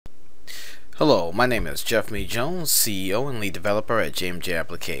Hello, my name is Jeff Me Jones, CEO and lead developer at JAVA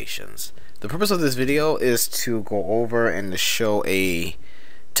Applications. The purpose of this video is to go over and to show a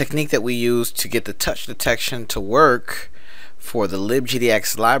technique that we use to get the touch detection to work for the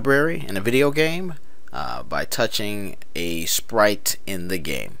LibGDX library in a video game by touching a sprite in the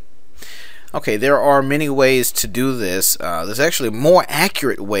game. Okay, there are many ways to do this. There's actually a more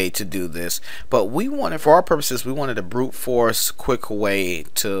accurate way to do this, but we wanted, for our purposes, we wanted a brute force quick way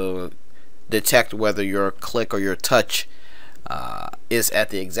to detect whether your click or your touch is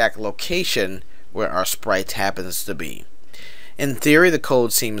at the exact location where our sprite happens to be. In theory, the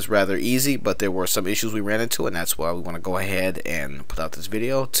code seems rather easy, but there were some issues we ran into, and that's why we want to go ahead and put out this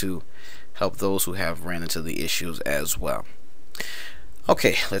video to help those who have ran into the issues as well.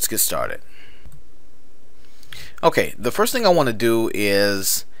 Okay, let's get started. Okay, the first thing I want to do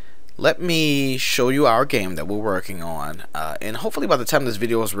is let me show you our game that we're working on, and hopefully by the time this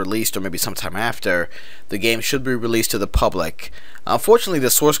video is released, or maybe sometime after, the game should be released to the public. Unfortunately, the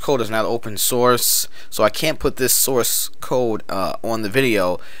source code is not open source, so I can't put this source code on the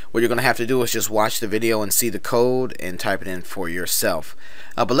video. What you're going to have to do is just watch the video and see the code and type it in for yourself.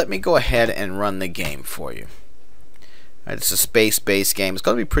 But let me go ahead and run the game for you. All right, it's a space-based game. It's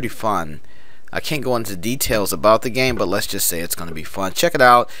going to be pretty fun. I can't go into details about the game, but let's just say it's going to be fun. Check it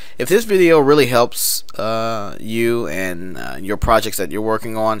out. If this video really helps you and your projects that you're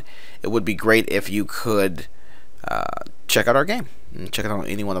working on, it would be great if you could check out our game. And check it out on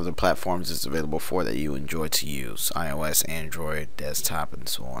any one of the platforms it's available for that you enjoy to use. iOS, Android, desktop, and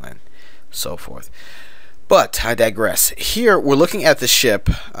so on and so forth. But I digress. Here we're looking at the ship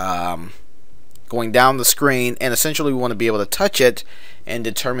going down the screen, and essentially we want to be able to touch it and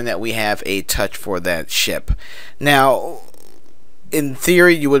determine that we have a touch for that ship. Now, in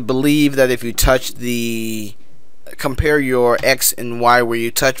theory, you would believe that if you touch compare your X and Y where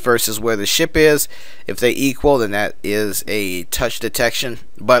you touch versus where the ship is, if they equal, then that is a touch detection.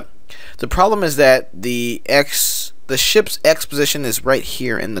 But the problem is that the ship's X position is right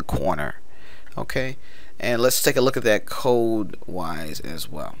here in the corner. Okay, and let's take a look at that code-wise as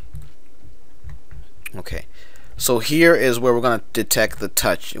well. Okay, so here is where we're going to detect the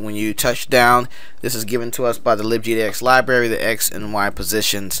touch. When you touch down, this is given to us by the LibGDX library, the X and Y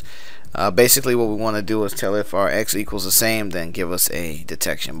positions. Basically what we want to do is tell if our X equals the same, then give us a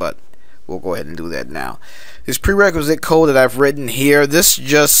detection, but we'll go ahead and do that now. This prerequisite code that I've written here, this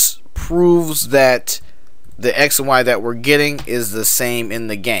just proves that the X and Y that we're getting is the same in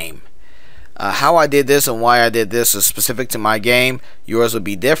the game. How I did this and why I did this is specific to my game. Yours would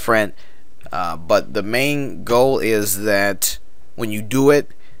be different. But the main goal is that when you do it,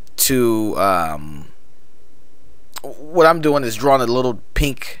 what I'm doing is drawing a little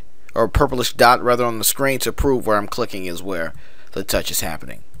pink or purplish dot rather on the screen to prove where I'm clicking is where the touch is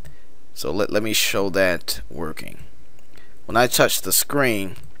happening. So let me show that working. When I touch the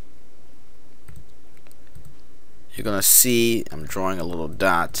screen, you're gonna see I'm drawing a little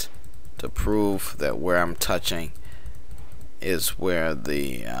dot to prove that where I'm touching is where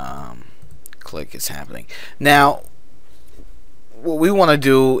the click is happening. Now what we want to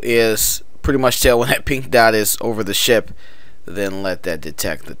do is pretty much tell when that pink dot is over the ship, then let that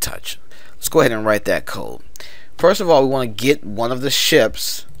detect the touch. Let's go ahead and write that code. First of all, we want to get one of the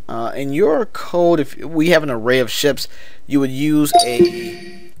ships. In your code, if we have an array of ships, you would use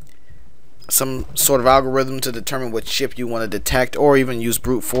some sort of algorithm to determine which ship you want to detect, or even use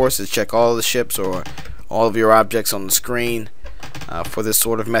brute force to check all of the ships or all of your objects on the screen. For this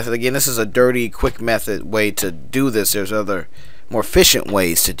sort of method. Again, this is a dirty, quick way to do this. There's other more efficient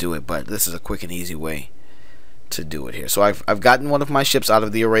ways to do it, but this is a quick and easy way to do it here. So I've gotten one of my ships out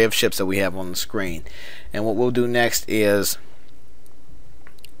of the array of ships that we have on the screen, and what we'll do next is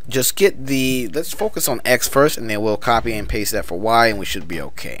just get let's focus on X first, and then we'll copy and paste that for Y, and we should be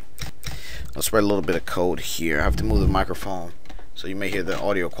okay. Let's write a little bit of code here. I have to move the microphone, so you may hear the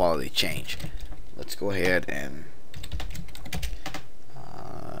audio quality change. Let's go ahead and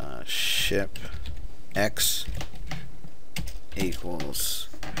ship X equals,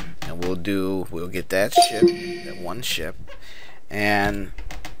 and we'll get that ship, that one ship, and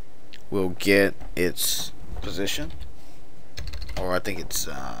we'll get its position, or I think it's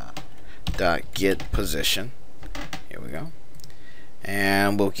dot get position. Here we go,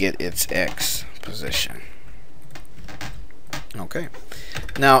 and we'll get its X position. Okay,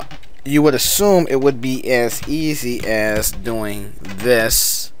 now you would assume it would be as easy as doing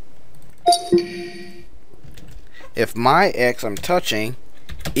this. If my X I'm touching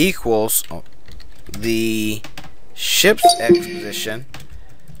equals the ship's X position,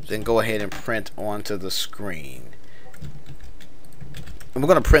 then go ahead and print onto the screen. we're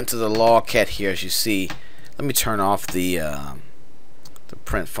going to print to the logcat here, as you see. Let me turn off the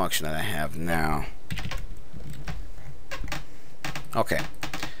print function that I have now. Okay,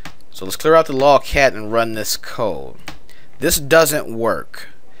 so let's clear out the logcat and run this code. This doesn't work,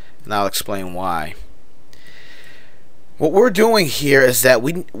 and I'll explain why. What we're doing here is that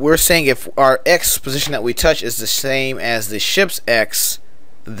we're saying if our X position that we touch is the same as the ship's X,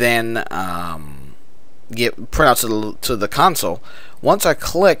 then print out to the console. Once I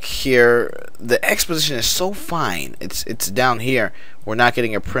click here, the X position is so fine. It's down here. We're not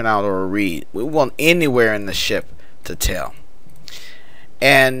getting a printout or a read. We want anywhere in the ship to tell.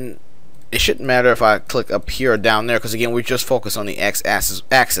 And it shouldn't matter if I click up here or down there, because again, we just focus on the X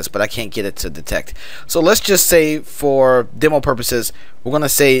axis, but I can't get it to detect. So let's just say, for demo purposes, we're going to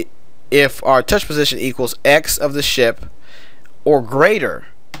say if our touch position equals X of the ship or greater,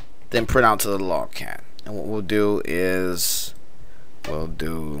 then print out to the logcat. And what we'll do is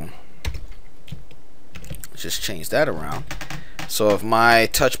just change that around. So if my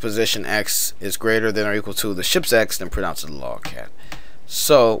touch position X is greater than or equal to the ship's X, then print out to the logcat.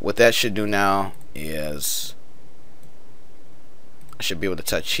 So what that should do now is I should be able to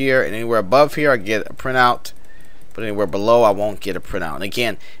touch here, and anywhere above here I get a printout, but anywhere below I won't get a printout. And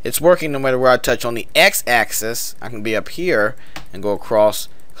again, it's working no matter where I touch. On the X axis I can be up here and go across,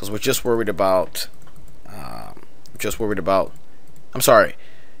 because we're just worried about I'm sorry,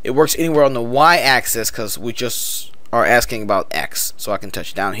 it works anywhere on the Y axis, because we just are asking about X. So I can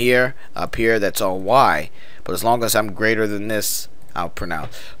touch down here, up here, that's all Y, but as long as I'm greater than this, I'll print out.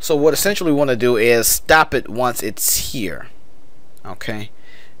 So what essentially we want to do is stop it once it's here, okay,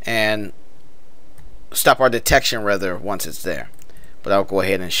 and stop our detection rather once it's there. But I'll go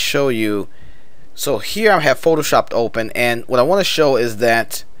ahead and show you. So here I have Photoshop open, and what I want to show is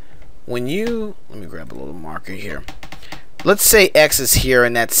that when you, let me grab a little marker here. Let's say X is here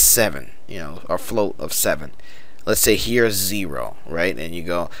and that's 7, you know, our float of 7. Let's say here's 0, right? And you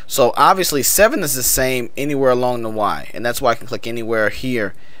go, so obviously 7 is the same anywhere along the Y, and that's why I can click anywhere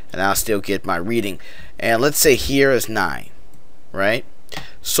here and I'll still get my reading. And let's say here is 9, right?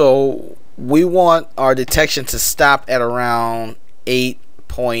 So we want our detection to stop at around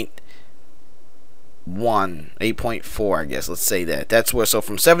 8.1, 8.4, I guess. Let's say that. That's where, so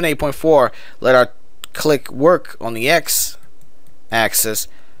from 7 to 8.4, let our click work on the X axis,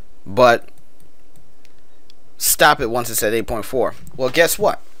 but stop it once it's at 8.4. Well, guess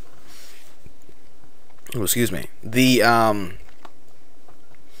what? Oh, excuse me. The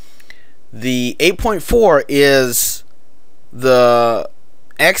 8.4 is the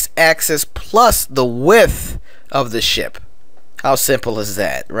X axis plus the width of the ship. How simple is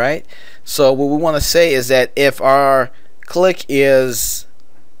that, right? So what we want to say is that if our click is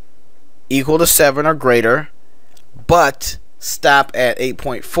equal to 7 or greater, but stop at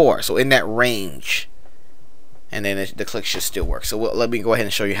 8.4, so in that range, and then the click should still work. So let me go ahead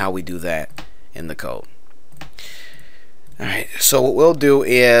and show you how we do that in the code. Alright, so what we'll do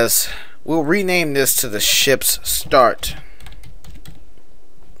is we'll rename this to the ship's start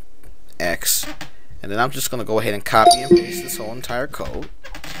X, and then I'm just going to go ahead and copy and paste this whole entire code,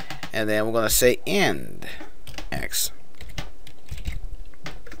 and then we're going to say end X.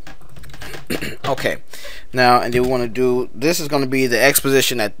 Okay, now, and then we want to do, this is going to be the X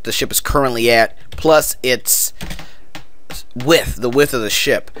position that the ship is currently at, plus its width, the width of the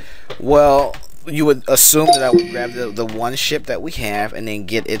ship. Well, you would assume that I would grab the one ship that we have and then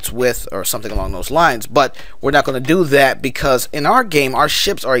get its width or something along those lines, but we're not going to do that, because in our game our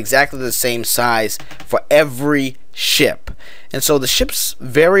ships are exactly the same size for every ship, and so the ship's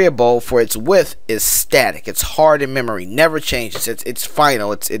variable for its width is static. It's hard in memory, never changes. It's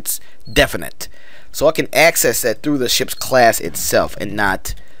final, it's definite. So I can access that through the ship's class itself and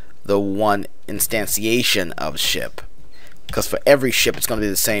not the one instantiation of ship, because for every ship it's going to be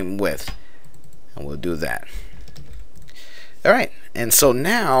the same width, and we'll do that. Alright, and so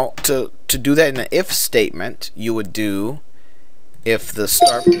now to do that in an if statement, you would do if the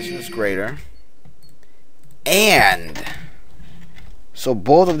start position is greater, and so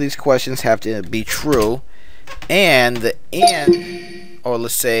both of these questions have to be true, and the end, or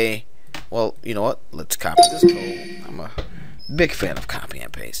let's say, well, you know what, let's copy this code. I'm a big fan of copy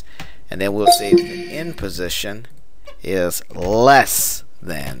and paste, and then we'll say if the end position is less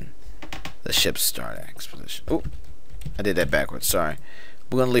than the ship's start X position. Oh, I did that backwards, sorry.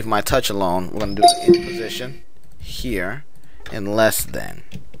 We're going to leave my touch alone. We're going to do the end position here and less than.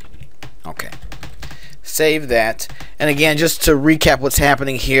 Okay, save that. And again, just to recap what's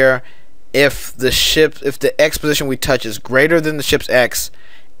happening here, if the X position we touch is greater than the ship's X,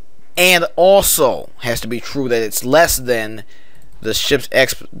 and also has to be true that it's less than the ship's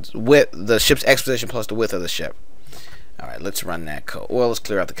x position plus the width of the ship. All right, let's run that code. Well, let's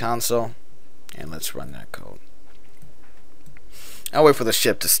clear out the console and let's run that code. I'll wait for the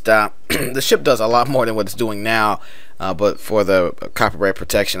ship to stop. The ship does a lot more than what it's doing now, but for the copyright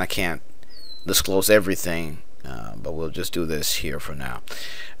protection, I can't disclose everything. But we'll just do this here for now.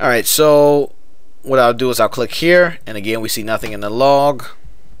 All right, so what I'll do is I'll click here, and again we see nothing in the log.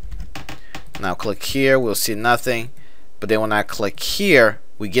 Now click here, we'll see nothing. But then when I click here,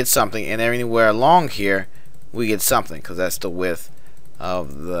 we get something, and anywhere along here we get something, because that's the width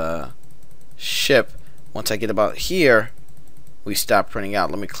of the ship. Once I get about here, we stop printing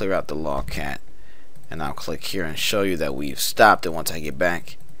out. Let me clear out the logcat, and I'll click here and show you that we've stopped it. Once I get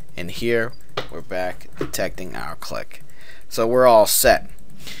back in here, we're back detecting our click. So we're all set.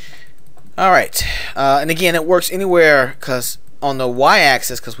 Alright, and again, it works anywhere, because on the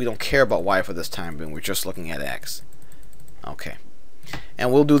y-axis, because we don't care about y for this time being, we're just looking at x. Okay.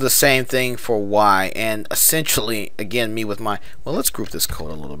 And we'll do the same thing for y, and essentially, again, me with my, well, let's group this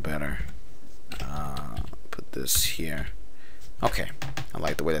code a little better. Put this here. Okay, I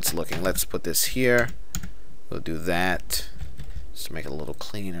like the way that's looking. Let's put this here. We'll do that. Just to make it a little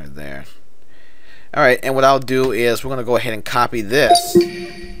cleaner there. Alright, and what I'll do is we're going to go ahead and copy this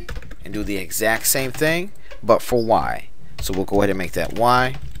and do the exact same thing, but for y. So we'll go ahead and make that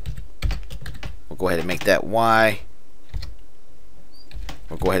y. We'll go ahead and make that y.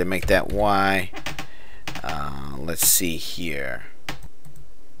 We'll go ahead and make that y. Let's see here.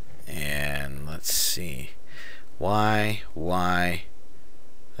 And let's see. Y, Y.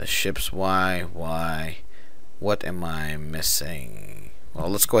 The ship's Y, Y. What am I missing? Well,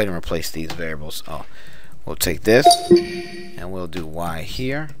 let's go ahead and replace these variables. Oh, we'll take this and we'll do y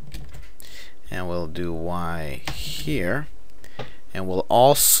here, and we'll do y here, and we'll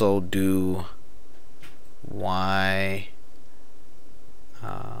also do y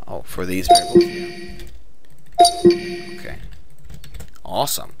for these variables here. Okay,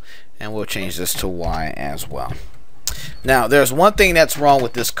 awesome. And we'll change this to y as well. Now, there's one thing that's wrong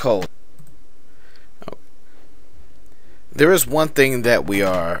with this code. There is one thing that we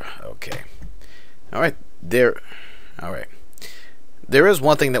are Alright, there is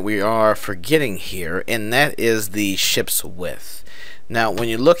one thing that we are forgetting here, and that is the ship's width. Now, when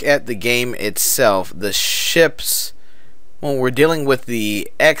you look at the game itself, the ships, when we're dealing with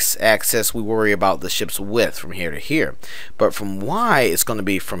the x-axis, we worry about the ship's width from here to here. But from y, it's going to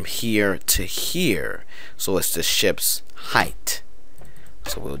be from here to here. So it's the ship's height.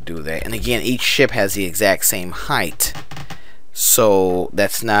 So we'll do that. And again, each ship has the exact same height. So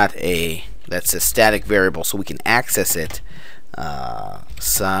that's a static variable, so we can access it.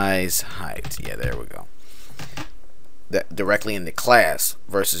 Size, height. Yeah, there we go. That directly in the class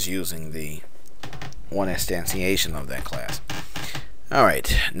versus using the one instantiation of that class.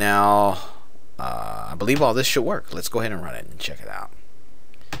 Alright, now I believe all this should work. Let's go ahead and run it and check it out.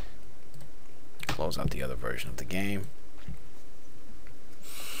 Close out the other version of the game.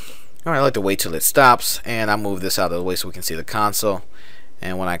 Alright, I like to wait till it stops, and I'll move this out of the way so we can see the console.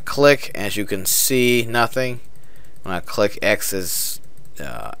 And when I click, as you can see, nothing. When I click, X is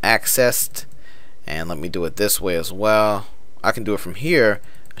accessed. And let me do it this way as well. I can do it from here.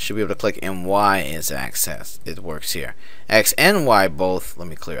 I should be able to click, and Y is accessed. It works here. X and Y both. Let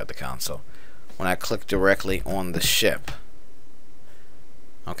me clear out the console. When I click directly on the ship.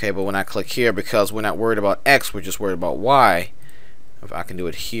 Okay, but when I click here, because we're not worried about X, we're just worried about Y. If I can do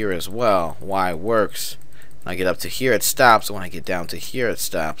it here as well, Y works. When I get up to here, it stops. When I get down to here, it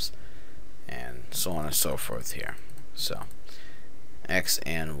stops, and so on and so forth here. So X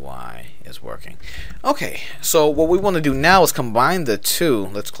and Y is working. Okay, so what we want to do now is combine the two.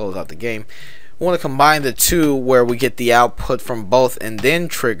 Let's close out the game. We want to combine the two where we get the output from both and then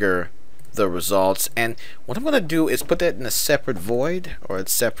trigger the results. And what I'm going to do is put that in a separate void, or a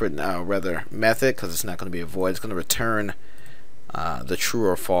separate rather method, because it's not going to be a void. It's going to return the true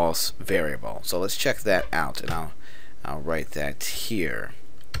or false variable. So let's check that out, and I'll write that here.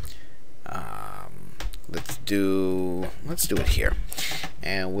 Let's do it here,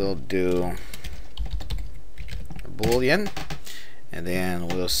 and we'll do a boolean, and then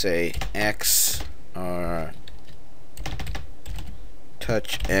we'll say x or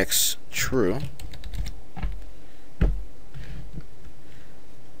touch x true,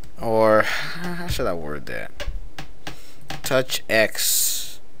 or how should I word that? Touch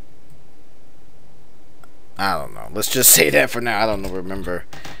x, I don't know. Let's just say that for now. I don't remember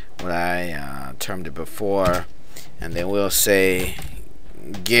what I termed it before. And then we'll say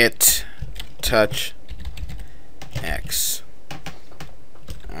get touch x.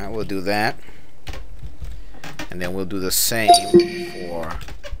 Alright, we'll do that. And then we'll do the same for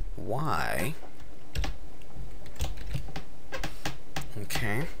y.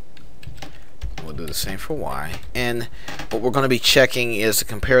 Okay. We'll do the same for y. And what we're going to be checking is the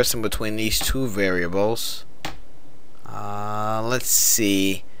comparison between these two variables. Let's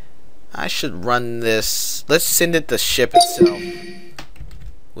see. I should run this. Let's send it the ship itself.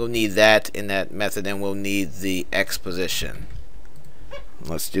 We'll need that in that method, and we'll need the x position.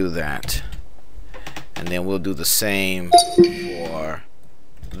 Let's do that. And then we'll do the same for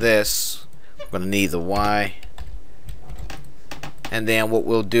this. We're going to need the y. And then what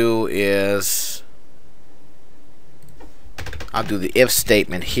we'll do is I'll do the if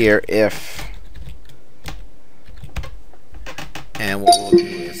statement here, if. And what we'll do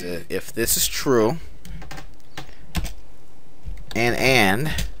is if this is true,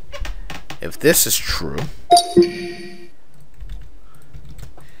 and if this is true,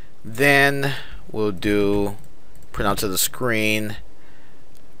 then we'll do print out to the screen,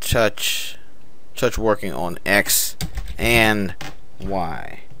 touch working on x and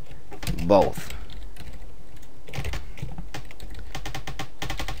y, both.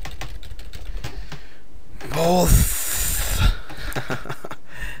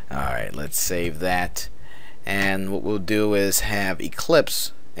 Alright, let's save that. And what we'll do is have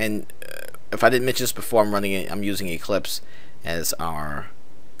Eclipse, and if I didn't mention this before, I'm using Eclipse as our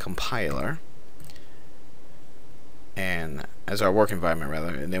compiler and as our work environment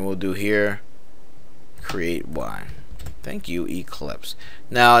rather, and then we'll do here create y. Thank you, Eclipse.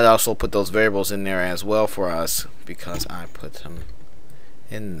 Now I also put those variables in there as well for us because I put them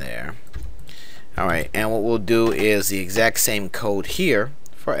in there. Alright, and what we'll do is the exact same code here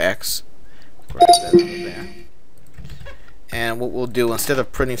for x. Grab that out of there. And what we'll do, instead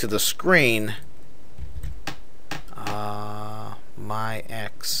of printing to the screen my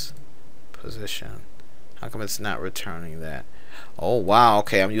x position, how come it's not returning that? Oh wow,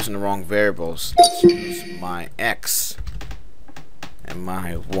 okay, I'm using the wrong variables. Let's use my x and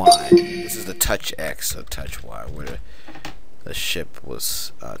my y. This is the touch x, the touch y, where the ship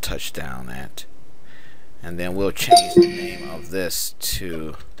was touched down at. And then we'll change the name of this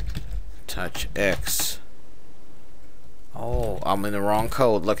to touch x. Oh, I'm in the wrong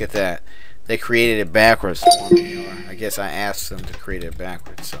code. Look at that. They created it backwards for me, or I guess I asked them to create it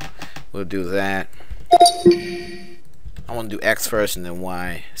backwards. So we'll do that. I want to do x first and then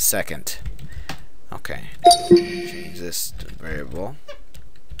y second. Okay. Change this to variable.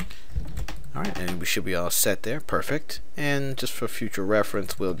 Alright, and we should be all set there. Perfect. And just for future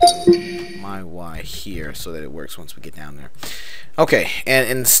reference, we'll do my y here so that it works once we get down there. Okay, and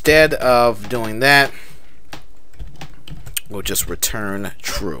instead of doing that, we'll just return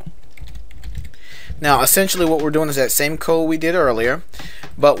true. Now, essentially what we're doing is that same code we did earlier,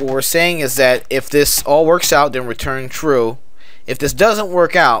 but what we're saying is that if this all works out, then return true. If this doesn't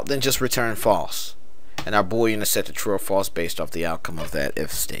work out, then just return false. And our Boolean is set to true or false based off the outcome of that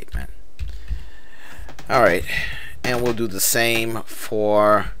if statement. Alright, and we'll do the same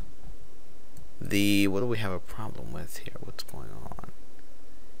for the, what do we have a problem with here? What's going on?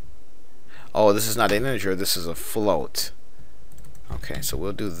 Oh, this is not an integer, this is a float. Okay, so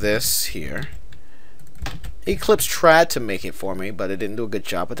we'll do this here. Eclipse tried to make it for me, but it didn't do a good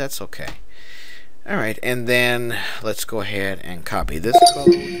job, but that's okay. Alright, and then let's go ahead and copy this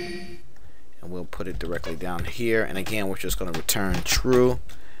code, and we'll put it directly down here. And again, we're just going to return true.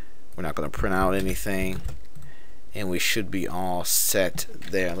 We're not going to print out anything, and we should be all set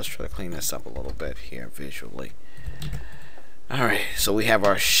there. Let's try to clean this up a little bit here visually. Alright, so we have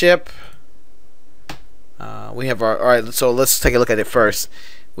our ship. We have our, alright, so let's take a look at it first.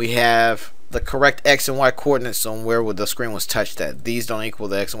 We have the correct x and y coordinates on where the screen was touched at. These don't equal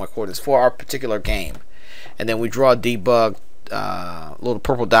the x and y coordinates for our particular game. And then we draw a debug little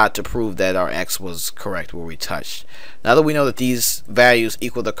purple dot to prove that our x was correct where we touched. Now that we know that these values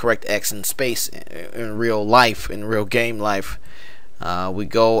equal the correct x in space in real life, in real game life, we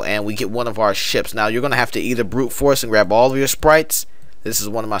go and we get one of our ships. Now you're going to have to either brute force and grab all of your sprites. This is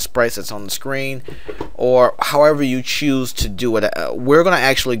one of my sprites that's on the screen, or however you choose to do it. We're going to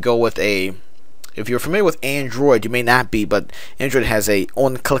actually go with a, if you're familiar with Android, you may not be, but Android has a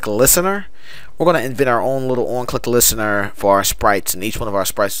on-click listener. We're going to invent our own little on-click listener for our sprites, and each one of our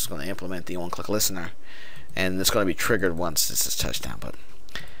sprites is going to implement the on-click listener, and it's going to be triggered once this is touched down, but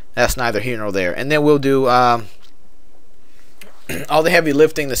that's neither here nor there. And then we'll do all the heavy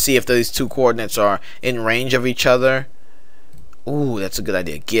lifting to see if these two coordinates are in range of each other. Ooh, that's a good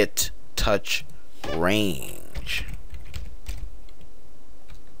idea. Get touch range.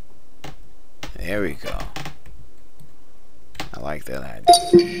 There we go. I like that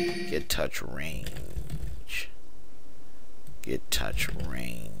idea. Get touch range. Get touch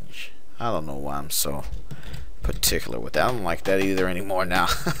range. I don't know why I'm so particular with that. I don't like that either anymore now.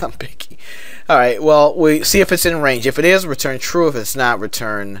 I'm picky. Alright, well, we see if it's in range. If it is, return true. If it's not,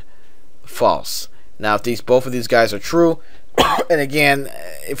 return false. Now, if both of these guys are true, and again,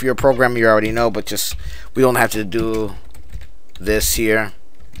 if you're a programmer, you already know, but just we don't have to do this here.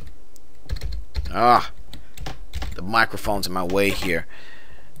 The microphone's in my way here.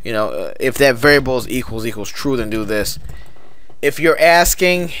 You know, if that variable is equals true, then do this. If you're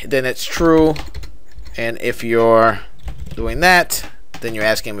asking, then it's true. And if you're doing that, then you're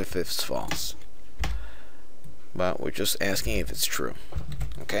asking if it's false. But we're just asking if it's true.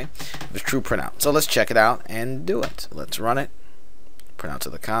 Okay? If it's true, print out. So let's check it out and do it. Let's run it. Print out to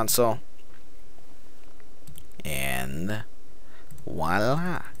the console. And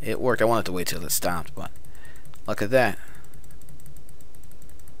voila. It worked. I wanted to wait till it stopped, but look at that.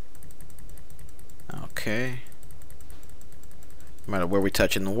 Okay. No matter where we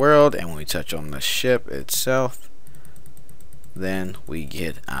touch in the world, and when we touch on the ship itself, then we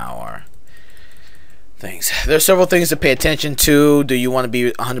get our things. There's several things to pay attention to. Do you want to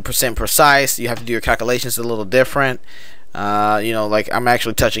be 100% precise? You have to do your calculations a little different. You know, like I'm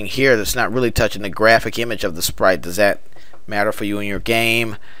actually touching here. That's not really touching the graphic image of the sprite. Does that matter for you in your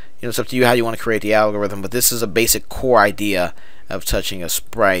game? You know, it's up to you how you want to create the algorithm. But this is a basic core idea of touching a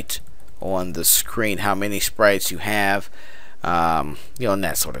sprite on the screen. How many sprites you have. You know, and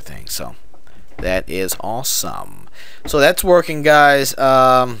that sort of thing. So that is awesome. So that's working, guys.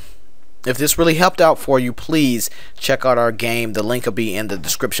 If this really helped out for you, please check out our game. The link will be in the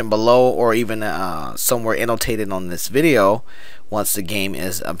description below, or even somewhere annotated on this video once the game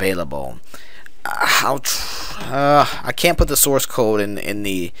is available. I can't put the source code in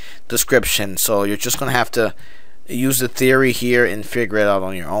the description, so you're just gonna have to use the theory here and figure it out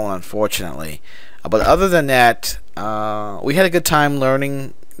on your own, unfortunately. But other than that, we had a good time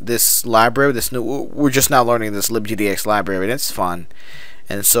learning this library. We're just now learning this LibGDX library, and it's fun.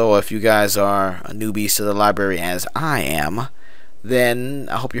 And so if you guys are newbies to the library as I am, then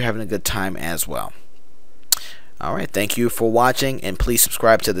I hope you're having a good time as well. Alright, thank you for watching, and please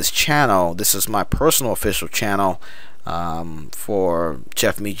subscribe to this channel. This is my personal official channel for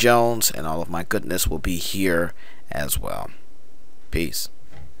Chef Me Jones, and all of my goodness will be here as well. Peace.